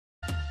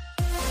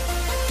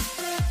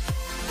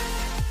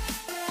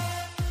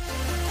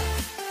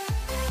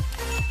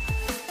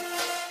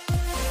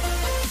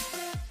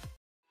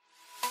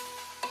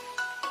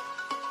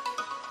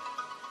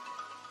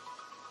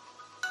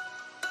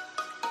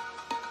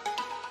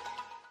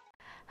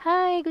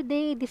Hi, good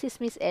day. This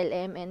is Miss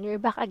LM and we're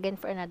back again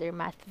for another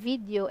math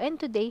video, and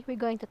today we're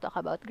going to talk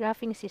about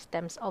graphing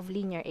systems of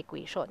linear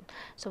equation.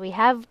 So we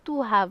have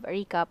to have a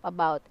recap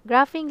about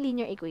graphing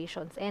linear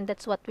equations, and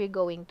that's what we're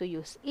going to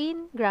use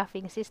in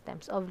graphing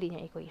systems of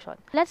linear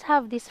equation. Let's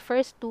have these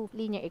first two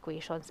linear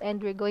equations,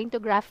 and we're going to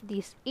graph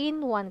this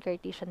in one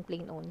Cartesian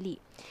plane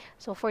only.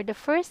 So for the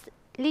first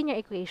linear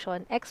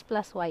equation, x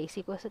plus y is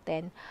equals to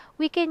 10,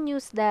 we can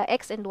use the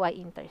x and y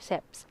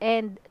intercepts.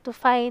 And to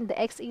find the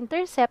x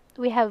intercept,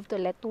 we have to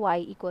let y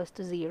equals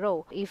to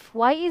 0. If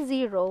y is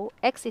 0,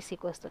 x is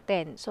equals to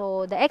 10.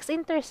 So the x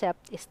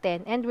intercept is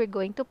 10, and we're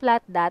going to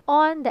plot that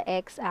on the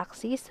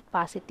x-axis,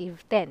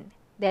 positive 10.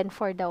 Then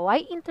for the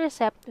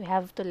y-intercept, we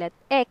have to let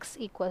x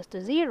equals to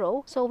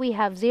 0. So we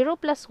have 0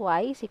 plus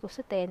y is equals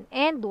to 10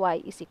 and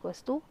y is equals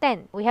to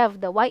 10. We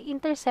have the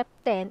y-intercept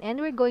 10 and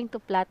we're going to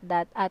plot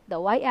that at the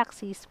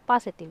y-axis,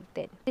 positive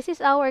 10. This is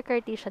our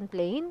Cartesian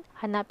plane.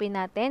 Hanapin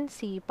natin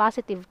si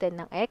positive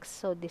 10 ng x.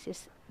 So this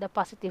is the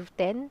positive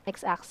 10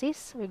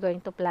 x-axis. We're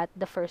going to plot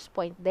the first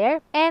point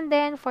there. And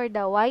then for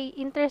the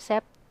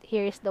y-intercept,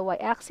 here is the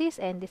y-axis,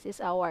 and this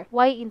is our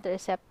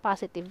y-intercept,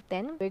 positive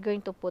 10. We're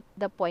going to put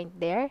the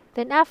point there.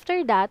 Then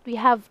after that, we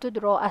have to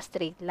draw a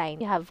straight line.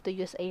 You have to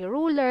use a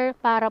ruler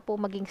para po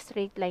maging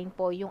straight line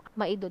po yung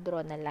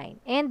maidodraw na line.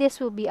 And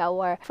this will be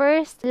our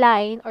first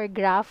line or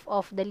graph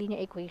of the linear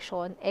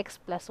equation x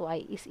plus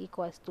y is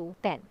equals to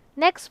 10.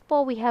 Next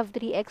po, we have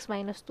 3x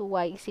minus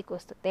 2y is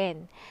equals to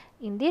 10.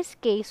 In this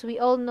case, we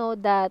all know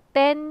that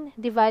 10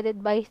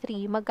 divided by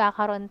 3,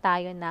 magkakaroon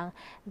tayo ng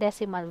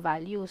decimal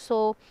value.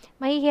 So,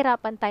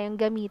 mahihirapan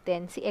tayong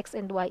gamitin si x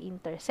and y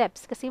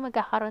intercepts kasi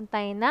magkakaroon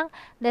tayo ng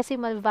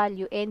decimal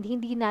value and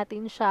hindi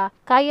natin siya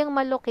kayang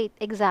malocate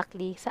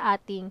exactly sa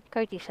ating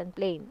Cartesian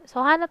plane.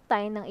 So, hanap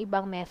tayo ng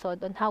ibang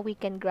method on how we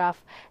can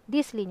graph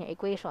this linear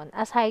equation.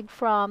 Aside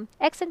from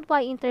x and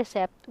y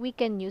intercept, we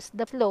can use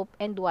the slope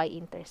and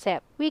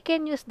y-intercept. We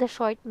can use the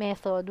short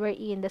method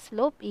wherein the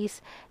slope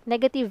is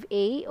negative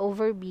a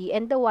over b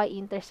and the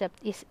y-intercept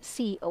is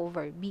c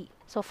over b.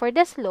 So for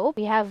the slope,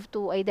 we have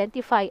to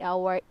identify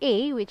our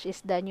a, which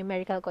is the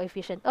numerical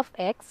coefficient of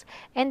x,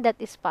 and that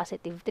is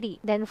positive 3.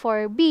 Then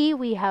for b,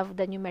 we have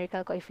the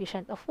numerical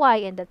coefficient of y,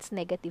 and that's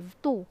negative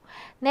 2.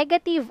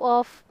 Negative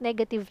of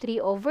negative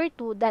 3 over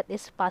 2, that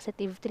is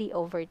positive 3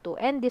 over 2,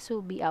 and this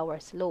will be our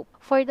slope.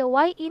 For the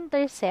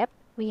y-intercept,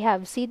 we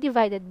have c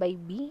divided by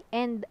b,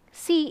 and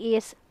c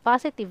is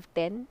positive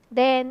 10,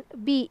 then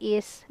b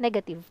is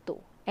negative 2.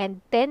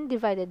 And 10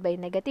 divided by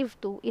negative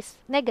 2 is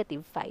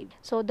negative 5.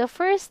 So the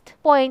first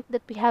point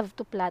that we have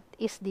to plot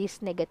is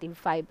this negative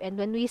 5. And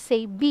when we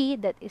say b,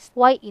 that is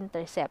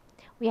y-intercept,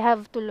 we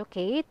have to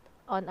locate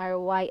on our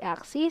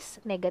y-axis,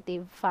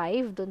 negative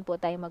 5. Doon po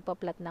tayo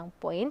magpa-plot ng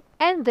point.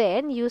 And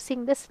then,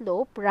 using the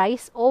slope,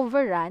 rise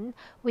over run,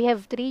 we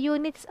have 3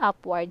 units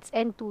upwards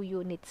and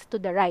 2 units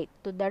to the right.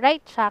 To the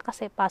right siya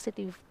kasi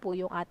positive po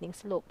yung ating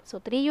slope.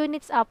 So, 3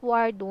 units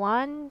upward,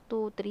 1,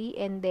 2, 3,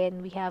 and then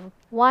we have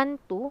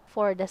 1, 2.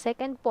 For the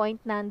second point,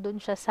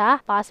 nandun siya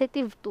sa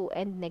positive 2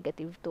 and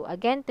negative 2.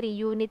 Again, 3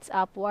 units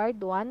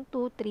upward, 1,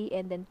 2, 3,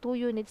 and then 2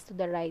 units to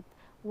the right,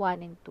 1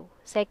 and 2.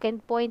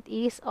 Second point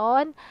is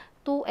on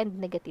 2 and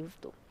negative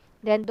 2.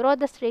 Then, draw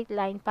the straight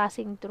line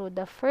passing through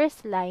the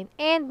first line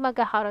and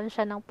magkakaroon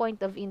siya ng point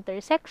of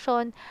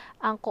intersection.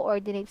 Ang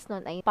coordinates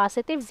nun ay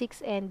positive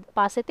 6 and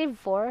positive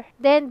 4.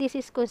 Then, this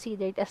is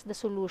considered as the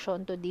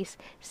solution to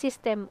this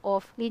system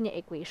of linear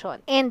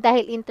equation. And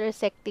dahil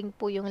intersecting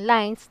po yung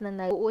lines na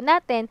nabuo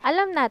natin,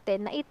 alam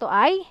natin na ito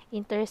ay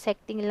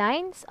intersecting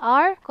lines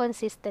are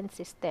consistent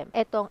system.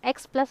 Etong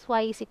x plus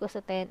y is equals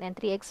to 10 and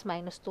 3x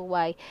minus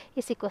 2y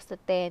is equals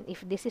to 10.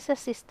 If this is a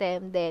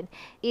system, then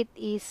it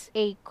is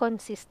a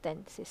consistent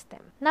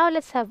system. Now,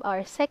 let's have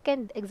our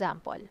second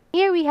example.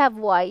 Here we have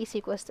y is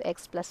equals to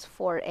x plus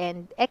 4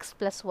 and x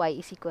plus y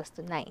is equals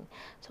to 9.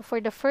 So, for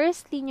the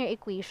first linear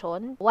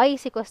equation, y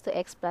is equals to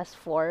x plus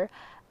 4,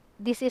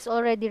 this is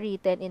already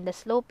written in the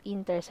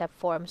slope-intercept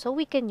form. So,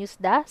 we can use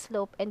the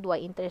slope and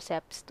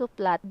y-intercepts to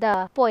plot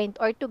the point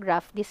or to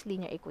graph this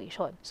linear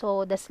equation.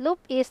 So, the slope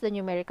is the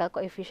numerical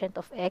coefficient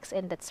of x,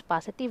 and that's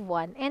positive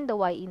 1, and the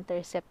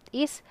y-intercept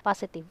is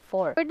positive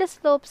 4. For the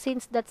slope,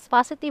 since that's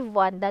positive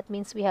 1, that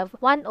means we have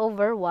 1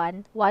 over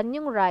 1, 1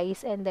 yung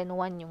rise, and then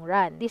 1 yung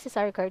run. This is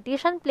our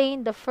Cartesian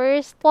plane. The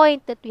first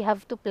point that we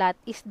have to plot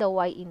is the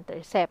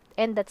y-intercept,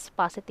 and that's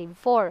positive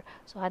 4.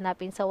 So,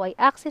 hanapin sa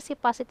y-axis si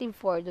positive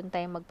 4, dun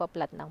tayo magpa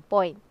plot ng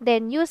point.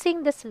 Then,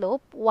 using the slope,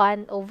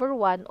 1 over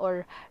 1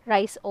 or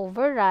rise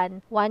over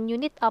run, 1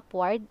 unit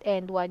upward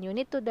and 1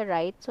 unit to the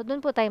right. So, dun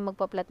po tayo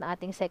magpa-plot ng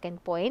ating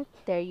second point.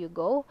 There you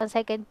go. Ang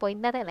second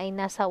point natin ay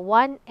nasa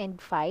 1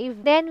 and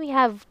 5. Then, we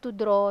have to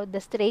draw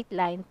the straight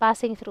line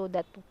passing through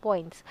the 2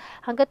 points.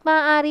 Hanggat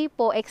maaari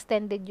po,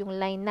 extended yung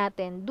line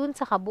natin dun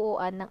sa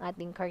kabuuan ng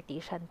ating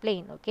Cartesian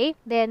plane. Okay?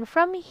 Then,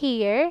 from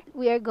here,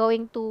 we are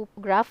going to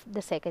graph the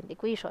second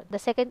equation.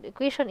 The second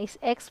equation is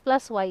x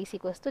plus y is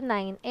equals to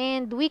 9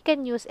 And we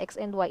can use X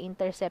and Y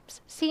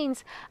intercepts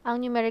since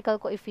ang numerical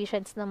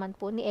coefficients naman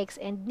po ni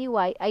X and ni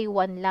Y ay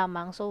 1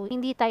 lamang. So,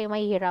 hindi tayo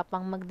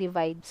mahihirapang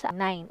mag-divide sa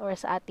 9 or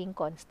sa ating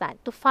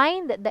constant. To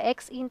find the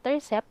X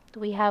intercept,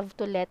 we have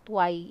to let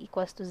Y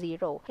equals to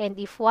 0. And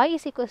if Y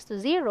is equals to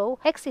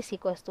 0, X is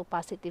equals to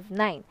positive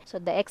 9.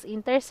 So, the X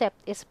intercept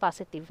is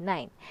positive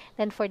 9.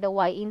 Then, for the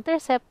Y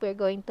intercept, we're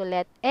going to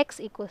let X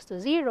equals to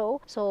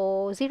 0.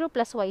 So, 0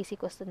 plus Y is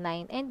equals to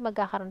 9. And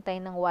magkakaroon tayo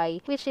ng Y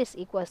which is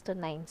equals to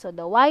 9. So,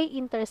 the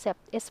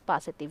Y-intercept is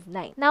positive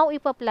 9. Now,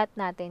 ipa-plot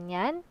natin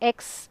yan.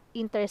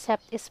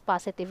 X-intercept is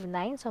positive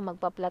 9. So,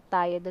 magpa-plot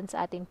tayo dun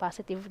sa ating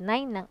positive 9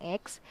 ng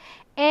X.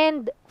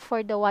 And,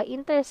 for the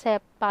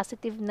Y-intercept,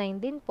 positive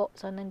 9 din po.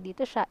 So,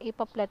 nandito siya.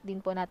 Ipa-plot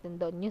din po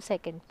natin doon yung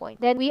second point.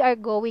 Then, we are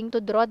going to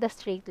draw the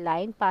straight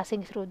line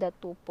passing through the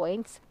 2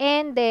 points.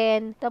 And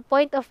then, the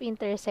point of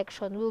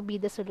intersection will be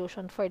the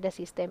solution for the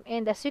system.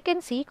 And as you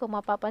can see, kung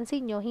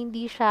mapapansin nyo,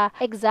 hindi siya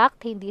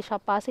exact, hindi siya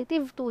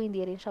positive 2,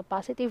 hindi rin siya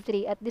positive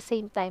 3. At the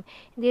same time,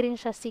 hindi rin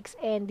siya 6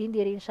 and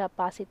hindi rin siya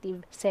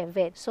positive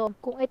 7. So,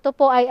 kung ito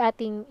po ay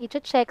ating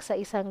i-check sa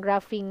isang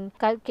graphing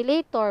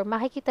calculator,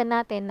 makikita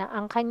natin na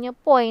ang kanya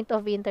point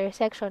of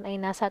intersection ay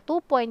nasa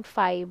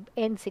 2.5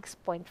 and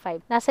 6.5.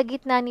 Nasa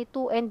gitna ni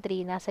 2 and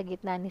 3, nasa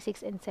gitna ni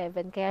 6 and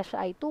 7, kaya siya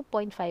ay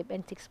 2.5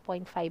 and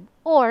 6.5.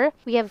 Or,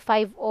 we have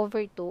 5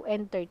 over 2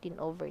 and 13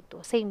 over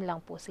 2. Same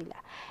lang po sila.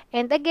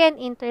 And again,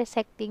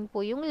 intersecting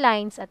po yung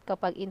lines at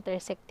kapag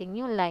intersecting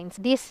yung lines,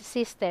 this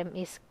system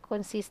is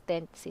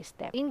consistent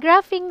system. In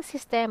graphing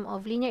system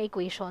of linear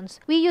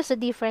equations, we use the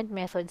different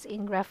methods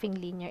in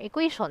graphing linear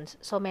equations.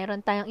 So,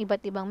 meron tayong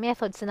iba't ibang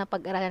methods na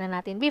napag-aralan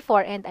natin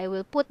before and I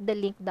will put the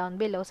link down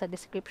below sa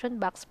description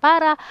box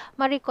para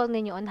ma-recall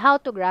ninyo on how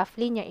to graph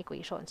linear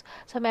equations.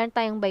 So, meron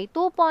tayong by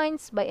 2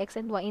 points, by X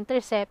and Y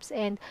intercepts,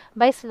 and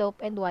by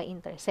slope and Y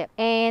intercept.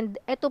 And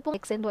ito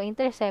pong X and Y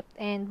intercept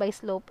and by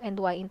slope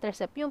and Y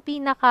intercept yung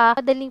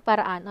pinaka-madaling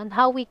paraan on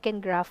how we can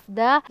graph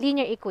the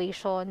linear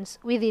equations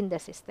within the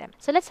system.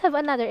 So, let's have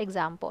another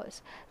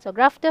examples. So,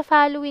 graph the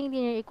following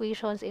linear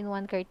equations in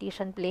one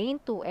Cartesian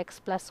plane.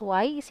 2x plus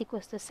y is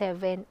equals to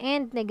 7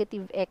 and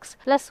negative x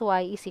plus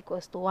y is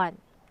equals to 1.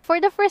 For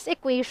the first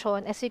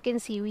equation, as you can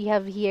see, we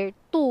have here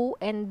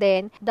 2 and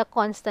then the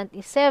constant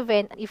is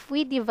 7. If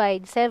we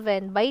divide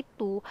 7 by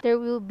 2, there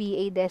will be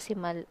a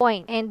decimal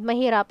point. And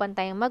mahirapan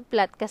tayong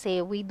mag-plot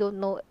kasi we don't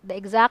know the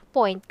exact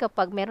point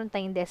kapag meron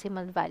tayong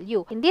decimal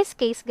value. In this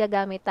case,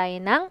 gagamit tayo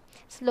ng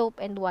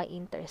slope and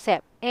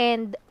y-intercept.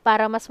 And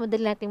para mas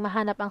madali nating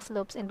mahanap ang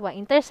slopes and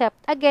y-intercept,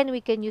 again, we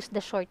can use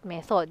the short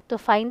method. To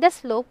find the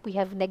slope, we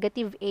have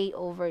negative a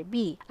over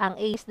b. Ang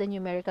a is the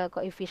numerical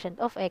coefficient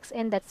of x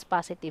and that's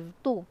positive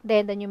 2.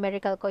 Then the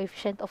numerical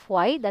coefficient of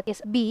y, that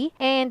is b,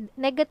 and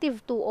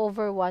negative 2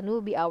 over 1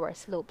 will be our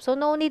slope. So,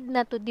 no need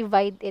na to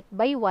divide it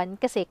by 1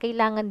 kasi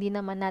kailangan din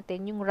naman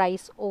natin yung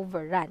rise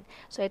over run.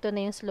 So, ito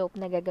na yung slope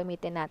na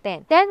gagamitin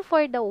natin. Then,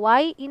 for the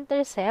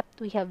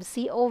y-intercept, we have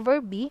c over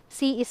b.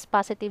 c is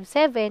positive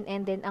 7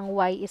 and then ang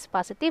y is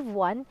positive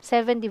 1.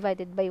 7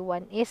 divided by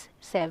 1 is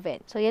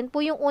 7. So, yan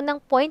po yung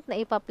unang point na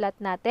ipa-plot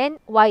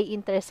natin.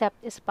 Y-intercept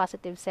is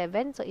positive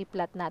 7. So,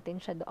 i-plot natin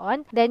siya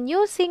doon. Then,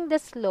 using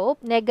the slope,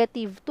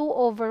 negative 2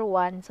 over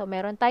 1. So,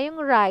 meron tayong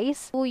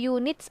rise, 2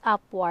 units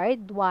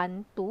upward,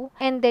 1, 2.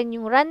 And then,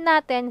 yung run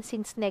natin,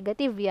 since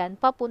negative yan,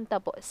 papunta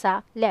po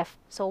sa left.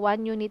 So,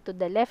 1 unit to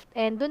the left.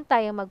 And dun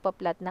tayo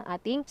magpa-plot ng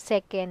ating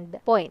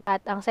second point.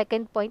 At ang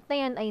second point na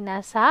yan ay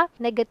nasa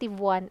negative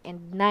 1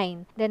 and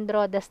 9. Then,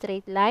 draw the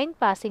straight line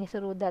passing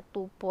through the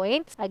 2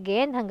 points.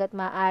 Again, hanggat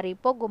maaari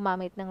po,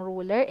 gumamit ng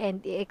ruler and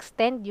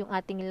i-extend yung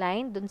ating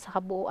line dun sa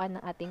kabuuan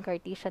ng ating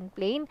Cartesian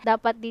plane.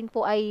 Dapat din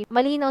po ay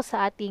malinaw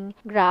sa ating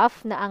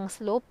graph na ang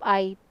slope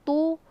ay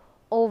 2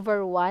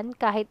 over 1.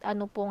 Kahit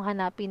ano pong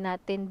hanapin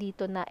natin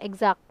dito na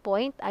exact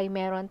point ay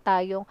meron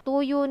tayong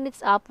 2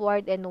 units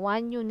upward and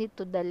 1 unit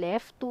to the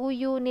left, 2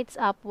 units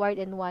upward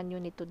and 1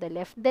 unit to the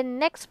left. Then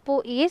next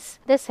po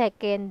is the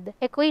second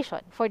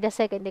equation. For the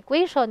second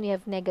equation, we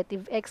have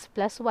negative x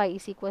plus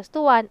y is equals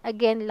to 1.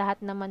 Again,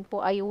 lahat naman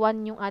po ay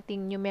 1 yung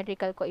ating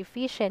numerical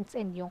coefficients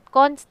and yung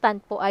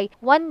constant po ay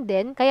 1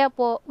 din. Kaya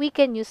po, we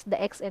can use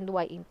the x and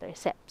y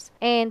intercepts.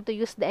 And to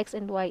use the x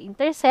and y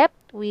intercept,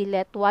 we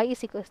let y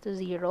is equals to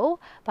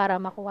 0. Para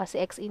makuha si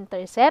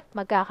x-intercept,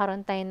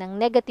 magkakaroon tayo ng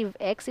negative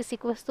x is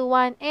equals to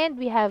 1 and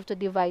we have to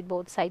divide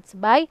both sides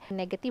by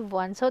negative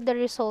 1. So, the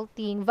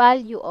resulting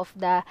value of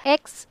the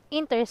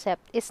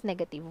x-intercept is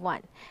negative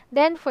 1.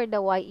 Then, for the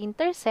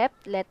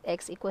y-intercept, let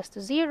x equals to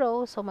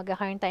 0. So,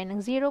 magkakaroon tayo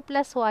ng 0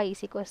 plus y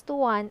is equals to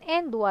 1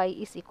 and y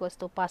is equals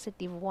to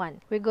positive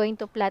 1. We're going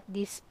to plot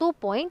these 2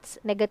 points.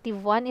 Negative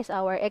 1 is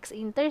our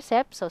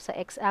x-intercept. So, sa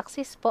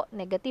x-axis po,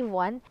 negative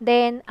 1.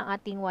 Then, ang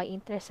ating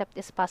y-intercept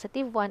is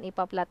positive 1.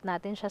 Ipa-plot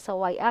natin siya sa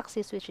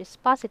y-axis which is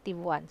positive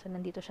 1. So,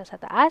 nandito siya sa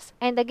taas.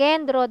 And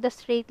again, draw the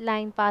straight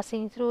line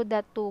passing through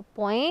the 2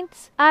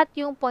 points. At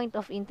yung point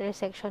of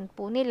intersection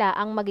po nila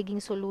ang magiging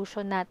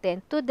solution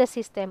natin to the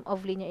system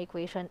of linear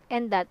equation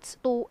and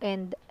that's 2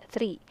 and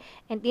 3.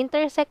 And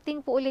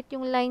intersecting po ulit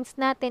yung lines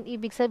natin,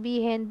 ibig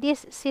sabihin,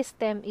 this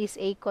system is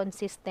a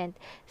consistent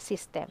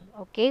system.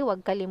 Okay?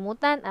 Huwag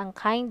kalimutan ang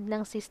kind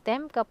ng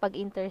system kapag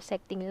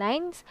intersecting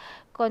lines,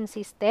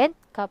 consistent,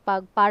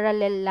 kapag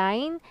parallel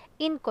line,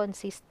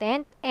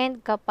 inconsistent,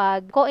 and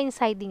kapag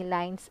coinciding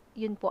lines,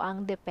 yun po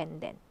ang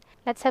dependent.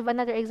 Let's have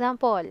another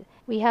example.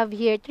 We have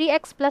here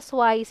 3x plus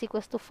y is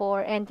equals to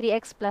 4 and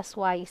 3x plus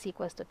y is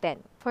equals to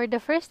 10. For the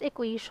first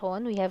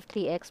equation, we have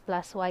 3x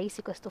plus y is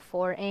equals to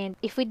 4 and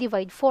if we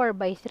divide 4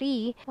 by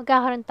 3,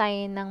 magkakaroon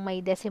tayo ng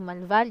may decimal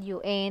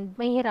value and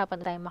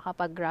mahihirapan tayo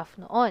makapag-graph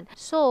noon.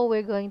 So,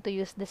 we're going to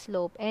use the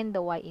slope and the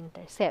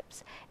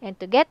y-intercepts. And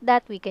to get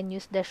that, we can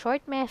use the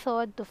short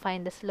method to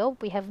find the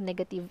slope. We have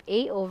negative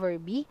a over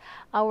b.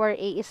 Our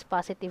a is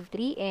positive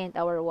 3 and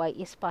our y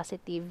is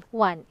positive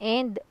 1.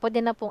 And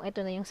pwede na pong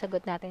ito na yung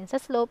sagot natin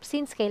sa slope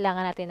since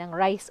kailangan natin ng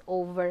rise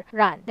over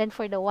run. Then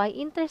for the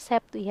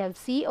y-intercept, we have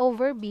c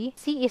over b.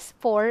 C is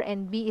 4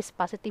 and b is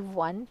positive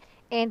 1.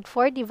 And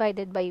 4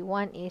 divided by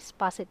 1 is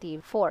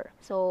positive 4.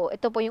 So,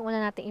 ito po yung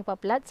una nating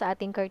ipa-plot sa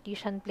ating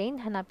Cartesian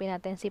plane. Hanapin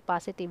natin si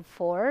positive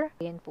 4.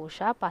 Ayan po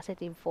siya,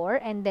 positive 4.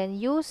 And then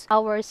use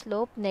our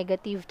slope,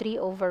 negative 3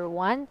 over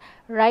 1.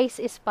 Rise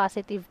is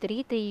positive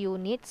 3, 3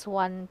 units,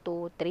 1,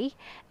 2, 3.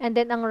 And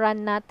then, ang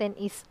run natin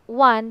is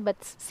 1. But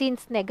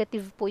since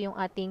negative po yung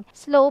ating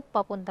slope,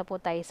 papunta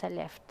po tayo sa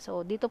left.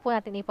 So, dito po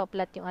natin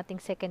ipa-plot yung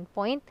ating second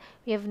point.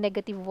 We have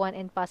negative 1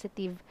 and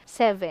positive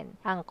 7.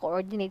 Ang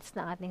coordinates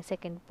ng ating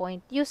second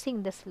point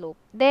using the slope.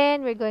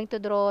 Then, we're going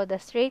to draw the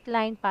straight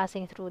line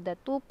passing through the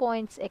 2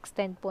 points.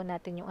 Extend po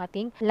natin yung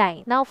ating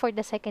line. Now, for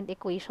the second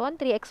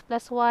equation, 3x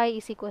plus y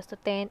is equals to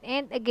 10.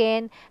 And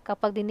again,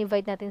 kapag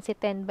dinivide natin si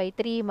 10 by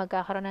 3,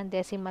 magkakaroon ng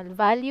decimal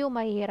value.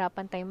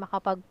 Mahihirapan tayong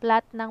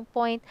makapag-plot ng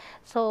point.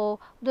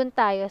 So, dun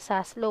tayo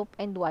sa slope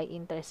and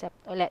y-intercept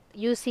ulit.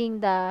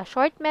 Using the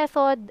short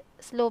method,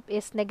 slope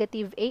is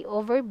negative a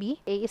over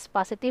b. A is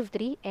positive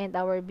 3 and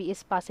our b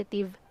is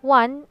positive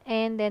 1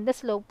 and then the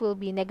slope will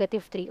be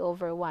negative 3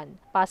 over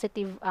 1.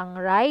 Positive ang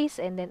rise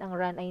and then ang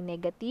run ay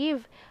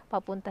negative.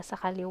 Papunta sa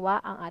kaliwa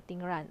ang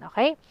ating run.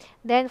 Okay?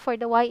 Then for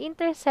the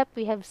y-intercept,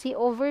 we have c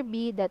over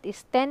b that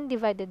is 10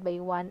 divided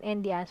by 1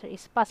 and the answer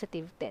is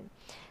positive 10.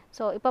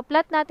 So,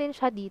 ipa-plot natin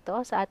siya dito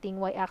sa ating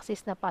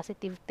y-axis na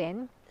positive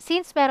 10.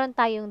 Since meron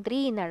tayong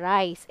 3 na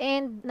rise,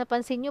 and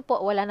napansin nyo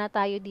po, wala na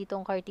tayo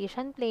ditong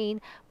Cartesian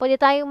plane,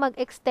 pwede tayong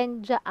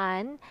mag-extend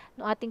dyan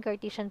ng ating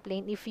Cartesian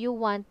plane if you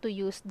want to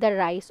use the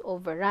rise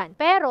over run.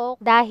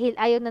 Pero, dahil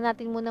ayaw na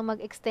natin muna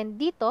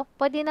mag-extend dito,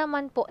 pwede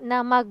naman po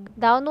na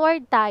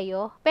mag-downward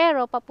tayo,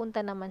 pero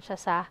papunta naman siya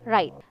sa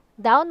right.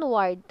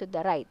 Downward to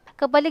the right.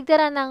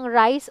 Kabaligtaran ng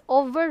rise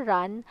over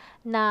run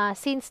na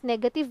since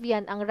negative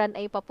yan, ang run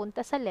ay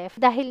papunta sa left,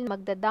 dahil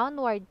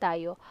magda-downward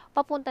tayo,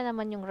 papunta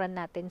naman yung run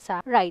natin sa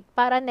right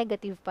para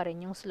negative pa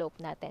rin yung slope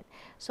natin.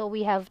 So,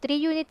 we have 3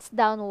 units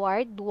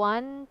downward,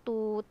 1,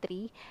 2,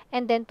 3,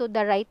 and then to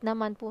the right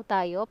naman po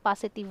tayo,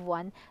 positive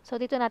 1.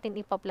 So, dito natin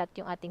ipa-plot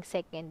yung ating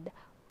second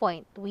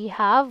point. We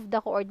have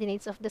the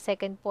coordinates of the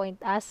second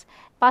point as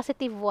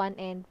positive 1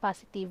 and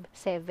positive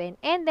 7.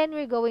 And then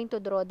we're going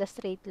to draw the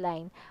straight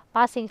line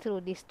passing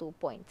through these 2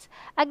 points.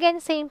 Again,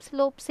 same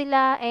slope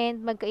sila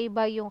and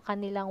magkaiba yung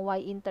kanilang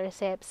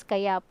y-intercepts.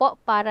 Kaya po,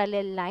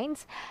 parallel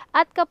lines.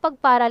 At kapag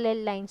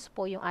parallel lines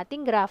po yung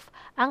ating graph,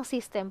 ang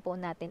system po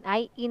natin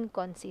ay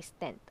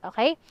inconsistent.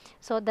 Okay?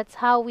 So,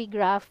 that's how we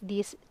graph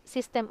this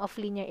system of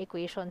linear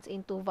equations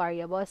in 2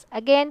 variables.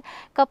 Again,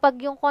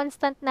 kapag yung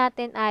constant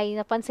natin ay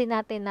napansin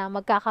natin na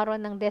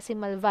magkakaroon ng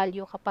decimal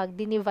value kapag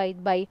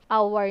dinivide by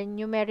our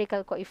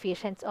numerical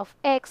coefficients of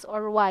x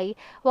or y,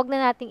 wag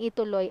na nating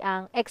ituloy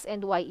ang x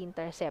and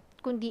y-intercept,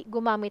 kundi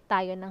gumamit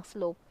tayo ng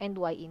slope and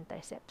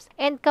y-intercepts.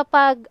 And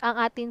kapag ang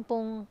atin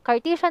pong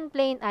Cartesian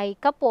plane ay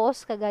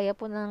kapos, kagaya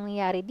po ng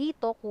nangyayari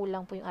dito,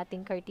 kulang po yung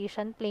ating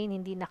Cartesian plane,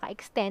 hindi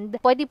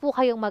naka-extend, pwede po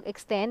kayong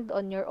mag-extend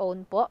on your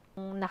own po,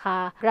 kung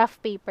naka-graph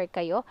paper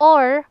kayo,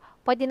 or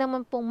pwede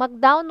naman pong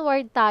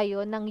mag-downward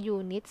tayo ng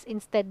units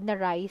instead na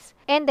rise.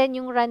 And then,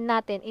 yung run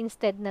natin,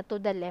 instead na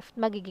to the left,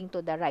 magiging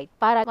to the right.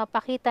 Para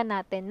mapakita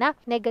natin na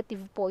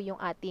negative po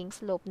yung ating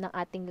slope ng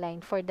ating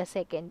line for the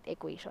second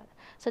equation.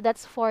 So,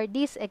 that's for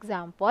this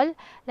example.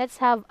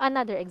 Let's have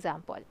another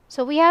example.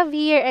 So, we have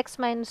here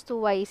x minus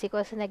 2y is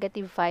equals to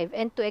negative 5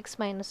 and 2x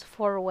minus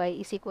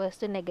 4y is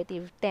equals to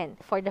negative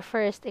 10. For the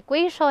first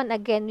equation,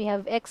 again, we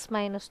have x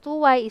minus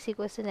 2y is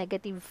equals to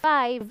negative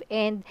 5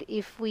 and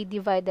if we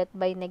divide that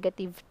by negative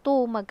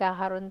 2,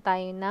 magkakaroon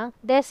tayo ng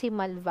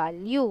decimal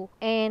value.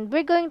 And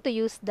we're going to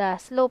use the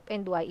slope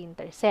and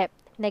y-intercept.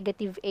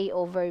 Negative a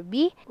over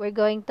b. We're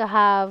going to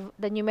have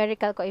the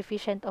numerical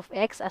coefficient of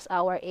x as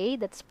our a,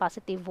 that's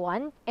positive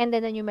 1. And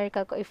then the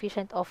numerical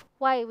coefficient of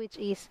y, which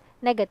is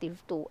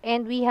negative 2.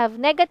 And we have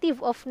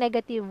negative of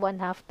negative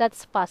 1/2,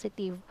 that's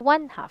positive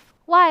 1/2.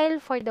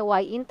 While for the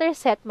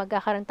y-intercept,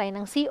 magkakaroon tayo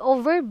ng c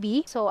over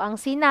b. So, ang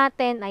c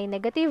natin ay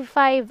negative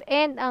 5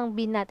 and ang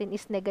b natin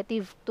is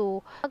negative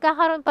 2.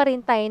 Magkakaroon pa rin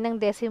tayo ng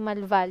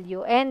decimal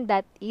value and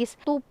that is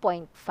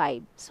 2.5.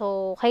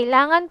 So,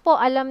 kailangan po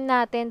alam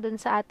natin dun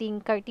sa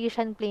ating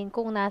Cartesian plane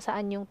kung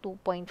nasaan yung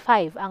 2.5.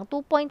 Ang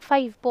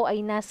 2.5 po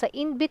ay nasa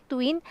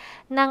in-between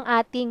ng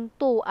ating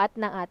 2 at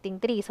ng ating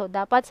 3. So,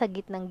 dapat sa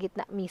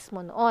gitnang-gitna mismo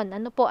noon.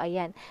 Ano po?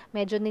 Ayan.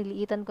 Medyo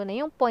niliitan ko na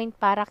yung point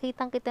para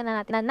kitang-kita na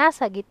natin na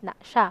nasa gitna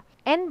siya.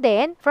 And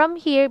then, from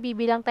here,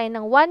 bibilang tayo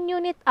ng 1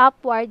 unit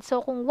upward.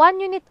 So, kung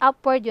 1 unit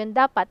upward yun,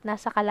 dapat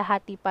nasa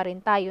kalahati pa rin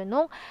tayo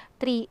nung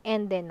 3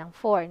 and then ng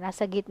 4.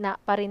 Nasa gitna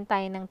pa rin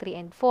tayo ng 3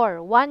 and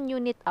 4. 1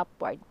 unit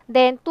upward.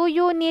 Then, 2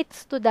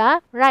 units to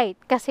the right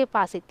kasi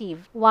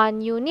positive.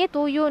 1 unit,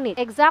 2 unit.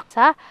 Exact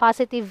sa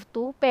positive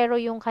 2, pero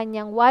yung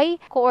kanyang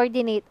y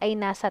coordinate ay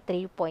nasa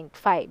 3.5.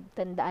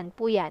 Tandaan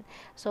po yan.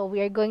 So,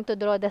 we are going to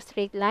draw the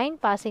straight line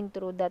passing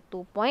through the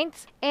 2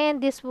 points.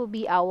 And this will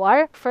be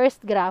our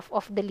first graph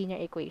of the linear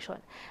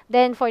equation.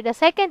 Then, for the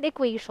second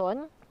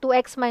equation,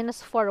 2x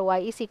minus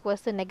 4y is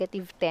equals to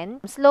negative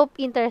 10.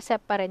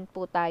 Slope-intercept pa rin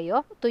po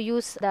tayo. To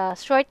use the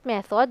short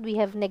method,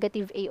 we have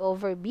negative a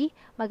over b.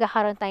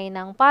 Magkakaroon tayo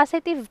ng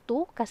positive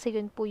 2 kasi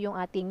yun po yung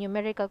ating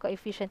numerical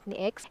coefficient ni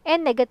x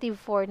and negative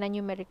 4 na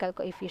numerical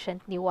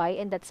coefficient ni y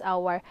and that's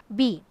our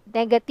b.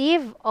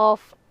 Negative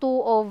of 2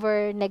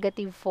 over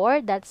negative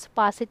 4, that's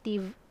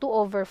positive 2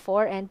 over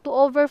 4 and 2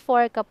 over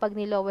 4 kapag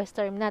ni-lowest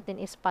term natin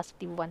is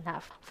positive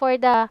 1/2. For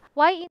the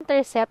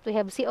y-intercept, we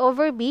have c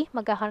over b.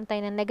 Magkakaroon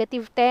tayo ng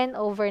negative 10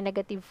 over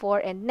negative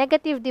 4 and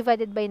negative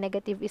divided by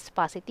negative is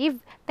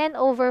positive. 10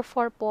 over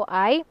 4 po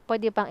ay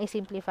pwede pang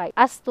i-simplify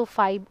as to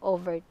 5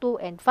 over 2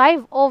 and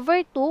 5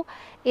 over 2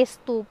 is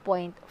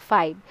 2.5.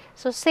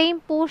 So, same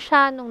po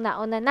siya nung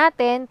nauna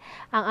natin.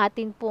 Ang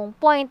atin pong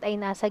point ay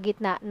nasa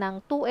gitna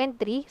ng 2 and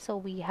 3. So,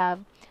 we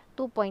have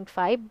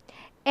 2.5.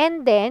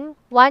 And then,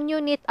 1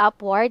 unit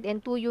upward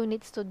and 2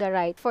 units to the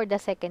right for the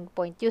second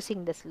point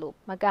using the slope.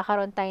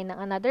 Magkakaroon tayo ng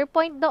another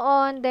point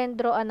doon, then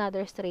draw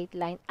another straight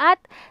line. At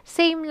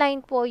same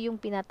line po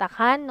yung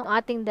pinatakan ng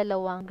ating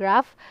dalawang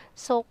graph.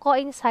 So,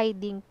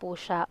 coinciding po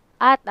siya.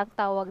 At ang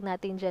tawag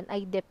natin dyan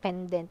ay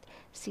dependent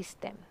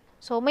system.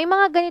 So, may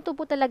mga ganito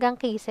po talagang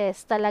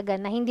cases talaga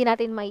na hindi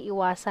natin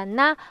maiiwasan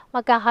na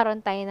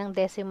magkakaroon tayo ng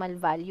decimal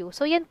value.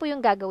 So, yan po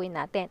yung gagawin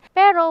natin.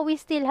 Pero, we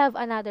still have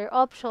another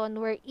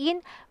option wherein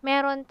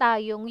meron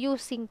tayong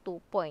using 2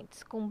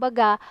 points.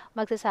 Kumbaga,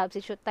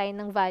 magsasubstitute tayo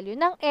ng value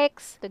ng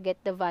x to get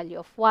the value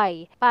of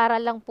y.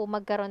 Para lang po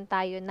magkaroon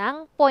tayo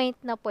ng point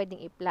na pwedeng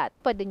i-plot.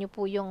 Pwede nyo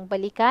po yung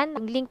balikan.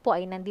 Ang link po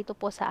ay nandito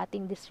po sa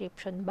ating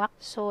description box.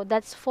 So,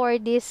 that's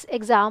for this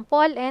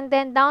example. And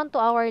then, down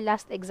to our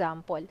last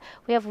example.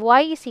 We have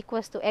y is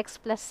equals to x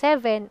plus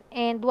 7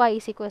 and y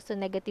is equals to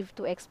negative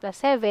 2x plus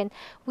 7.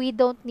 We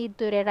don't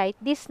need to rewrite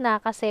this na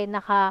kasi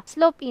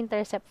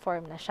naka-slope-intercept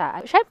form na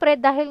siya.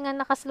 Syempre, dahil nga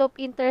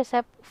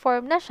naka-slope-intercept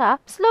form na siya,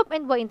 slope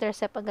and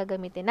y-intercept ang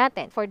gagamitin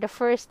natin. For the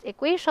first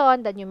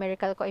equation, the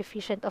numerical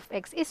coefficient of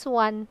x is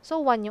 1. So,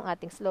 1 yung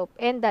ating slope.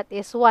 And that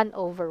is 1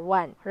 over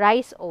 1.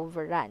 Rise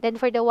over run. Then,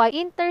 for the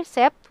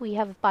y-intercept, we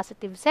have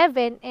positive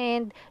 7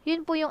 and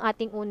yun po yung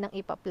ating unang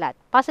ipa-plot.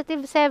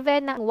 Positive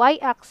 7 ng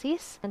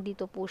y-axis,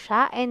 nandito po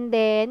siya. And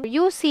then,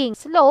 using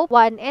slope,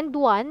 1 and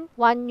 1,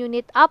 1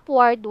 unit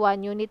upward,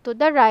 1 unit to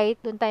the right,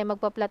 dun tayo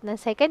magpa-plot ng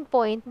second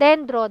point,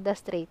 then draw the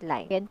straight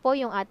line. Yan po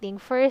yung ating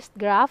first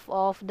graph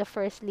of the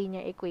first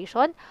linear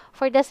equation.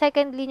 For the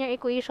second linear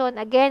equation,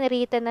 again,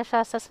 written na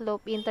siya sa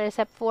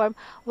slope-intercept form.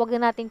 Huwag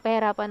na nating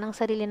pahirapan ng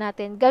sarili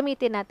natin.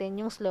 Gamitin natin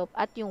yung slope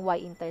at yung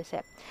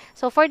y-intercept.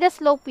 So, for the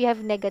slope, we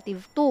have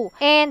negative 2.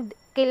 And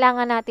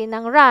kailangan natin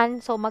ng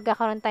run, so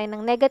magkakaroon tayo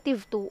ng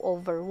negative 2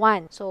 over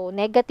 1. So,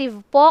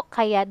 negative po,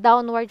 kaya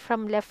downward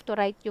from left to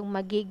right yung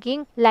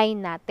magiging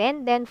line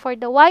natin. Then, for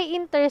the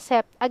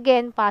y-intercept,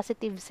 again,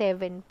 positive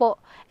 7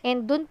 po.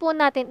 And dun po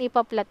natin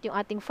ipa-plot yung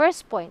ating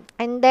first point.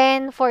 And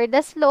then, for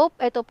the slope,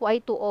 ito po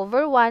ay 2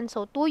 over 1.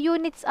 So, 2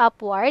 units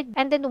upward,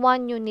 and then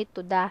 1 unit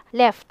to the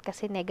left,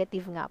 kasi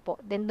negative nga po.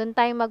 Then, dun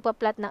tayo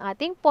magpa-plot ng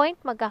ating point.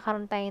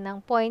 Magkakaroon tayo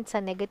ng point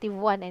sa negative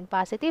 1 and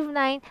positive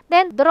 9.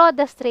 Then, draw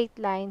the straight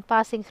line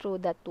passing through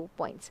the 2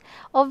 points.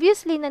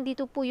 Obviously,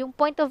 nandito po yung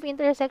point of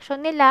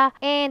intersection nila.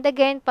 And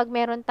again, pag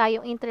meron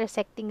tayong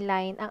intersecting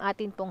line, ang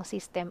atin pong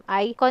system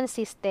ay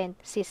consistent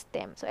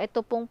system. So, ito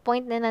pong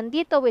point na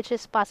nandito, which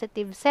is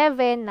positive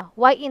 7 na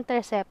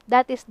y-intercept,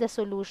 that is the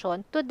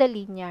solution to the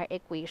linear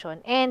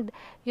equation. And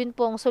yun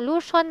pong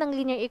solution ng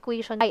linear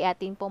equation ay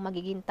atin pong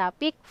magiging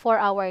topic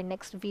for our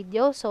next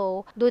video.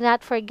 So, do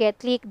not forget,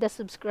 click the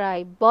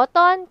subscribe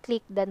button,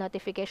 click the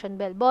notification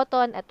bell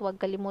button, at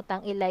huwag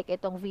kalimutang i-like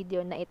itong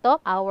video na ito.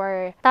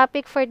 Our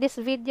topic for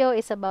this video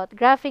is about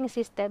graphing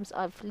systems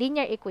of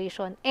linear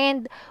equation,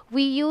 and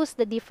we use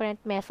the different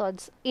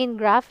methods in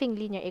graphing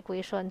linear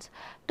equations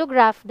to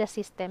graph the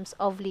systems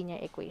of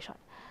linear equation.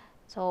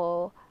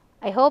 So,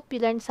 I hope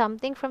you learned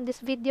something from this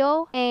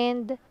video,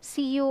 and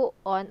see you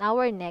on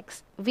our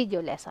next video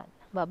lesson.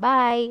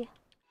 Bye-bye!